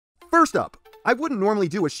First up, I wouldn't normally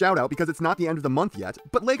do a shout out because it's not the end of the month yet,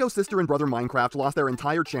 but LegoSisterAndBrotherMinecraft lost their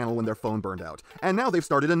entire channel when their phone burned out, and now they've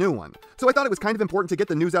started a new one. So I thought it was kind of important to get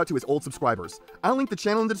the news out to his old subscribers. I'll link the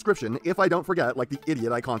channel in the description if I don't forget, like the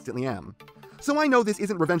idiot I constantly am. So I know this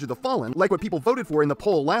isn't Revenge of the Fallen, like what people voted for in the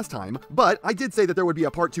poll last time, but I did say that there would be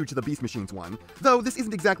a part 2 to the Beast Machines one. Though this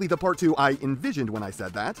isn't exactly the part 2 I envisioned when I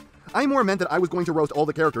said that. I more meant that I was going to roast all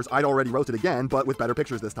the characters I'd already roasted again, but with better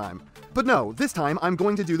pictures this time. But no, this time I'm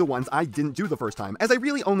going to do the ones I didn't do the first time, as I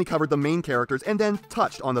really only covered the main characters and then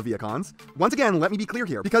touched on the Viacons. Once again, let me be clear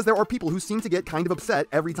here, because there are people who seem to get kind of upset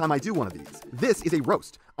every time I do one of these. This is a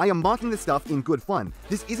roast. I am mocking this stuff in good fun.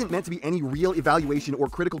 This isn't meant to be any real evaluation or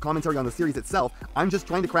critical commentary on the series itself. I'm just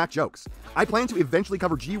trying to crack jokes. I plan to eventually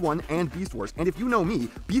cover G1 and Beast Wars, and if you know me,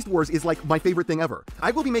 Beast Wars is like my favorite thing ever.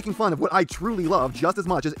 I will be making fun of what I truly love just as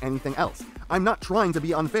much as anything else. I'm not trying to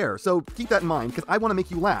be unfair, so keep that in mind, because I want to make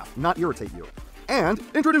you laugh, not irritate you. And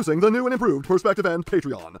introducing the new and improved PerspectiveEnd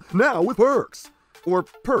Patreon, now with perks. Or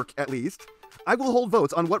perk, at least. I will hold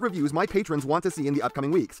votes on what reviews my patrons want to see in the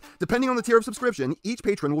upcoming weeks. Depending on the tier of subscription, each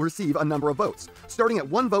patron will receive a number of votes. Starting at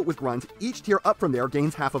 1 vote with Grunt, each tier up from there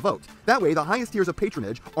gains half a vote. That way, the highest tiers of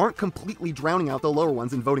patronage aren't completely drowning out the lower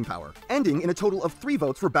ones in voting power, ending in a total of 3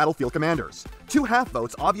 votes for Battlefield Commanders. 2 half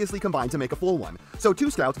votes obviously combine to make a full one, so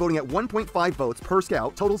 2 scouts voting at 1.5 votes per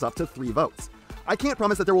scout totals up to 3 votes. I can't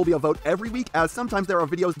promise that there will be a vote every week, as sometimes there are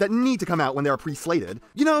videos that need to come out when they are pre-slated.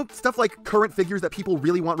 You know, stuff like current figures that people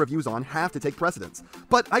really want reviews on have to take precedence.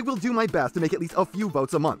 But I will do my best to make at least a few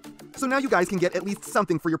votes a month. So now you guys can get at least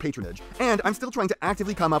something for your patronage, and I'm still trying to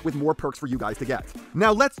actively come up with more perks for you guys to get.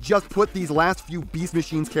 Now let's just put these last few Beast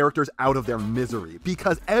Machines characters out of their misery,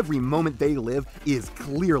 because every moment they live is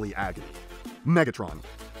clearly agony. Megatron.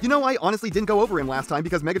 You know, I honestly didn't go over him last time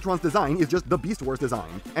because Megatron's design is just the Beast Wars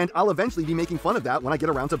design, and I'll eventually be making fun of that when I get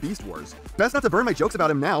around to Beast Wars. Best not to burn my jokes about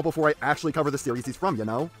him now before I actually cover the series he's from, you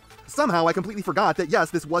know? Somehow I completely forgot that yes,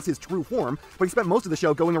 this was his true form, but he spent most of the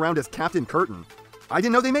show going around as Captain Curtain. I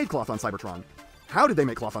didn't know they made cloth on Cybertron. How did they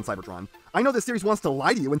make cloth on Cybertron? I know this series wants to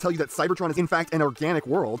lie to you and tell you that Cybertron is in fact an organic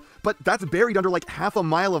world, but that's buried under like half a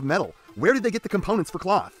mile of metal. Where did they get the components for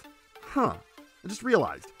cloth? Huh, I just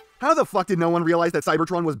realized. How the fuck did no one realize that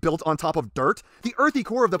Cybertron was built on top of dirt? The earthy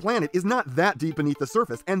core of the planet is not that deep beneath the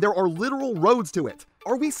surface, and there are literal roads to it.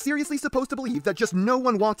 Are we seriously supposed to believe that just no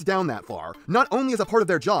one walked down that far? Not only as a part of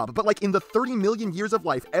their job, but like in the 30 million years of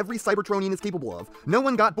life every Cybertronian is capable of, no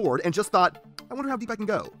one got bored and just thought, I wonder how deep I can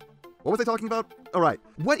go. What was I talking about? Alright,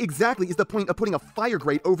 what exactly is the point of putting a fire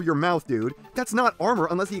grate over your mouth, dude? That's not armor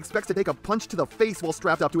unless he expects to take a punch to the face while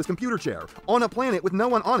strapped up to his computer chair, on a planet with no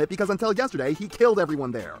one on it because until yesterday, he killed everyone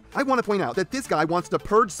there. I want to point out that this guy wants to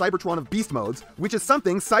purge Cybertron of beast modes, which is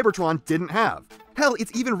something Cybertron didn't have. Hell,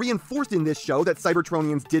 it's even reinforced in this show that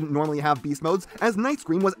Cybertronians didn't normally have beast modes, as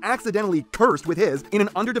Nightscream was accidentally cursed with his in an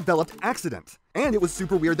underdeveloped accident. And it was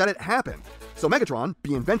super weird that it happened. So Megatron,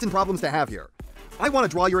 be inventing problems to have here. I want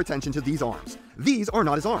to draw your attention to these arms. These are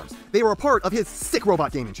not his arms. They are a part of his sick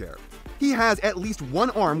robot gaming chair. He has at least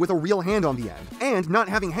one arm with a real hand on the end, and not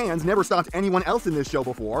having hands never stopped anyone else in this show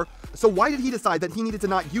before, so why did he decide that he needed to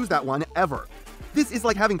not use that one ever? This is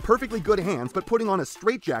like having perfectly good hands but putting on a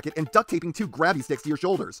straitjacket and duct taping 2 grabby sticks to your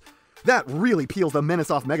shoulders. That really peels the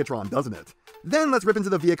menace off Megatron, doesn't it? Then let's rip into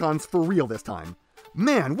the Viacons for real this time.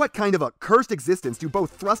 Man, what kind of a cursed existence do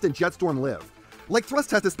both Thrust and Jetstorm live? Like,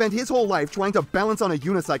 Thrust has to spend his whole life trying to balance on a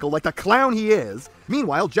unicycle like the clown he is.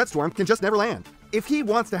 Meanwhile, Jetstorm can just never land. If he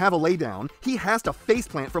wants to have a laydown, he has to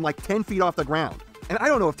faceplant from like 10 feet off the ground. And I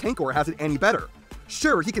don't know if Tankor has it any better.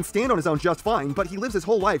 Sure, he can stand on his own just fine, but he lives his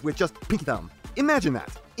whole life with just pinky thumb. Imagine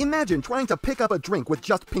that. Imagine trying to pick up a drink with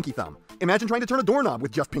just pinky thumb. Imagine trying to turn a doorknob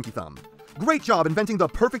with just pinky thumb. Great job inventing the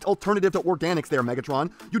perfect alternative to organics there, Megatron.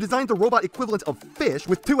 You designed the robot equivalent of fish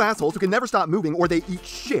with 2 assholes who can never stop moving or they eat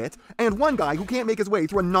shit, and 1 guy who can't make his way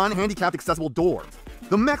through a non-handicapped accessible door.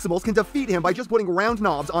 The Maximals can defeat him by just putting round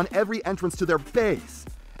knobs on every entrance to their base.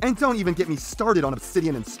 And don't even get me started on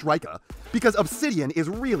Obsidian and Strika, because Obsidian is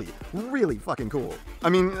really, really fucking cool. I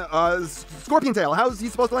mean, Scorpion Tail, how's he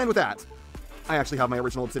supposed to land with that? I actually have my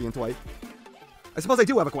original Obsidian toy. I suppose I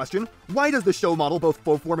do have a question. Why does the show model both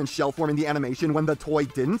faux form and shell form in the animation when the toy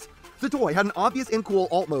didn't? The toy had an obvious and cool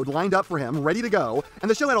alt mode lined up for him, ready to go,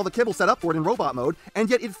 and the show had all the kibble set up for it in robot mode, and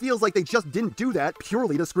yet it feels like they just didn't do that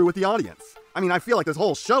purely to screw with the audience. I mean, I feel like this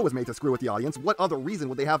whole show was made to screw with the audience. What other reason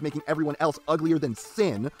would they have making everyone else uglier than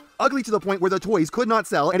sin? Ugly to the point where the toys could not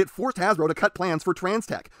sell, and it forced Hasbro to cut plans for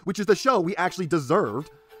Transtech, which is the show we actually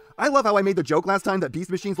deserved. I love how I made the joke last time that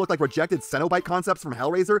Beast Machines looked like rejected Cenobite concepts from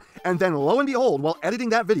Hellraiser, and then lo and behold, while editing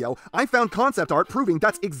that video, I found concept art proving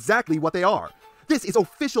that's exactly what they are. This is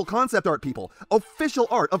official concept art, people. Official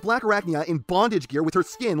art of Black Arachnia in bondage gear with her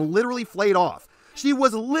skin literally flayed off. She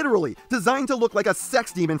was literally designed to look like a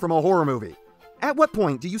sex demon from a horror movie. At what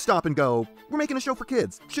point do you stop and go, we're making a show for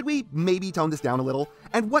kids, should we maybe tone this down a little?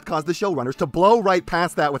 And what caused the showrunners to blow right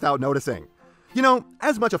past that without noticing? You know,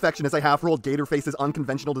 as much affection as I have for old Gatorface's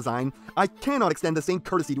unconventional design, I cannot extend the same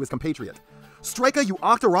courtesy to his compatriot. Strika, you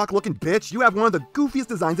Octorok-looking bitch, you have one of the goofiest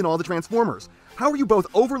designs in all the Transformers. How are you both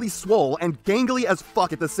overly swole and gangly as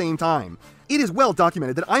fuck at the same time? It is well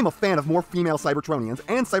documented that I'm a fan of more female Cybertronians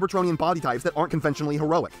and Cybertronian body types that aren't conventionally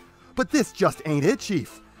heroic. But this just ain't it,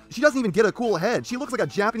 Chief. She doesn't even get a cool head. She looks like a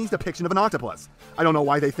Japanese depiction of an octopus. I don't know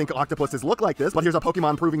why they think octopuses look like this, but here's a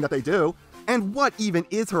Pokemon proving that they do. And what even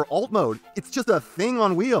is her alt mode? It's just a thing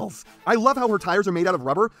on wheels. I love how her tires are made out of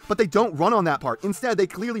rubber, but they don't run on that part. Instead, they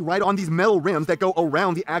clearly ride on these metal rims that go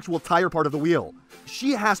around the actual tire part of the wheel.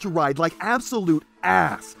 She has to ride like absolute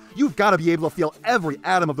ass. You've got to be able to feel every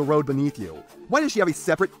atom of the road beneath you. Why does she have a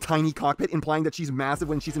separate tiny cockpit implying that she's massive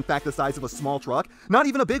when she's in fact the size of a small truck? Not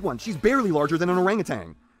even a big one. She's barely larger than an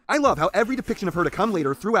orangutan. I love how every depiction of her to come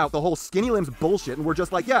later threw out the whole skinny limbs bullshit and we're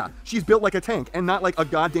just like, yeah, she's built like a tank and not like a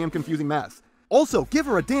goddamn confusing mess. Also, give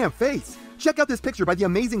her a damn face. Check out this picture by the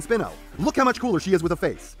amazing Spino. Look how much cooler she is with a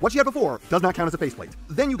face. What she had before does not count as a faceplate.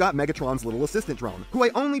 Then you got Megatron's little assistant drone, who I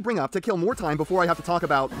only bring up to kill more time before I have to talk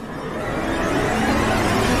about...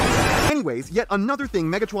 Anyways, yet another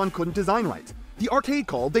thing Megatron couldn't design right. The arcade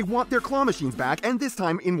called, they want their claw machines back, and this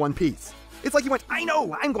time in one piece. It's like you went, I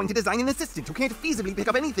know, I'm going to design an assistant who can't feasibly pick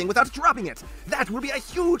up anything without dropping it. That will be a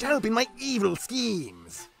huge help in my evil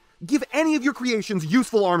schemes. Give any of your creations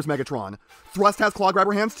useful arms, Megatron. Thrust has claw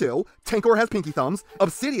grabber hands too, Tankor has pinky thumbs,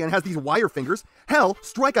 Obsidian has these wire fingers, hell,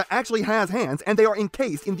 Strika actually has hands and they are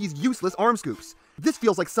encased in these useless arm scoops. This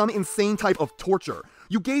feels like some insane type of torture.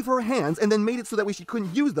 You gave her hands and then made it so that way she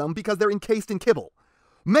couldn't use them because they're encased in kibble.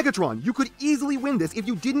 Megatron, you could easily win this if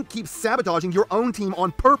you didn't keep sabotaging your own team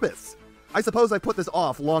on purpose. I suppose I put this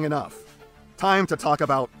off long enough. Time to talk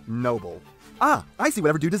about Noble. Ah, I see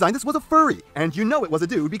whatever dude designed this was a furry. And you know it was a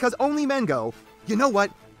dude because only men go, you know what,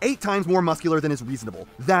 8 times more muscular than is reasonable.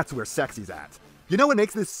 That's where sexy's at. You know what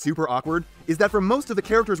makes this super awkward? Is that for most of the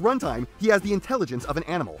character's runtime, he has the intelligence of an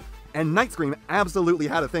animal. And Nightscream absolutely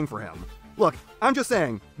had a thing for him. Look, I'm just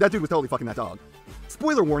saying, that dude was totally fucking that dog.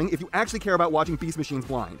 Spoiler warning if you actually care about watching Beast Machines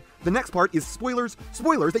blind. The next part is spoilers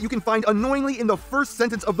that you can find annoyingly in the first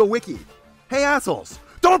sentence of the wiki. Hey assholes,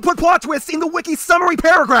 don't put plot twists in the wiki summary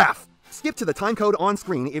paragraph! Skip to the timecode on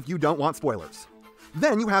screen if you don't want spoilers.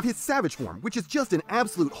 Then you have his savage form, which is just an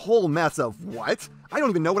absolute whole mess of what? I don't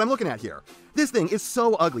even know what I'm looking at here. This thing is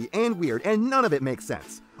so ugly and weird and none of it makes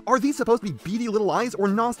sense. Are these supposed to be beady little eyes or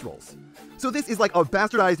nostrils? So this is like a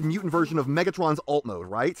bastardized mutant version of Megatron's alt mode,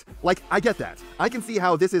 right? Like, I get that. I can see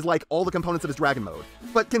how this is like all the components of his dragon mode.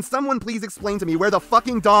 But can someone please explain to me where the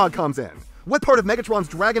fucking dog comes in? What part of Megatron's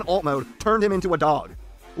dragon alt mode turned him into a dog?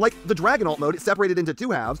 Like, the dragon alt mode is separated into 2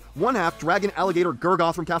 halves, one half dragon alligator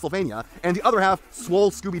Gurgoth from Castlevania, and the other half swole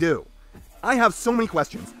Scooby-Doo. I have so many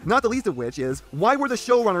questions, not the least of which is, why were the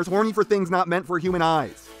showrunners horny for things not meant for human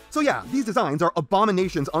eyes? So yeah, these designs are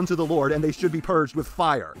abominations unto the Lord and they should be purged with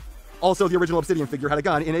fire. Also, the original Obsidian figure had a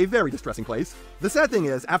gun in a very distressing place. The sad thing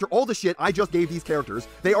is, after all the shit I just gave these characters,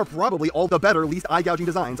 they are probably all the better, least eye-gouging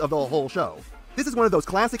designs of the whole show. This is one of those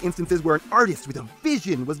classic instances where an artist with a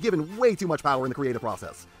vision was given way too much power in the creative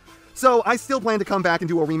process. So I still plan to come back and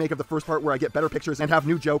do a remake of the first part where I get better pictures and have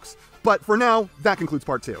new jokes, but for now, that concludes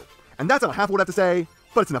part 2. And that's not half what I have to say,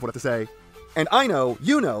 but it's enough what I have to say. And I know,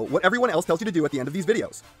 you know, what everyone else tells you to do at the end of these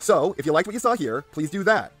videos. So, if you liked what you saw here, please do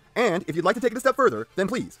that. And if you'd like to take it a step further, then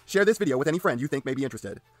please, share this video with any friend you think may be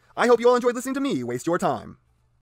interested. I hope you all enjoyed listening to me waste your time.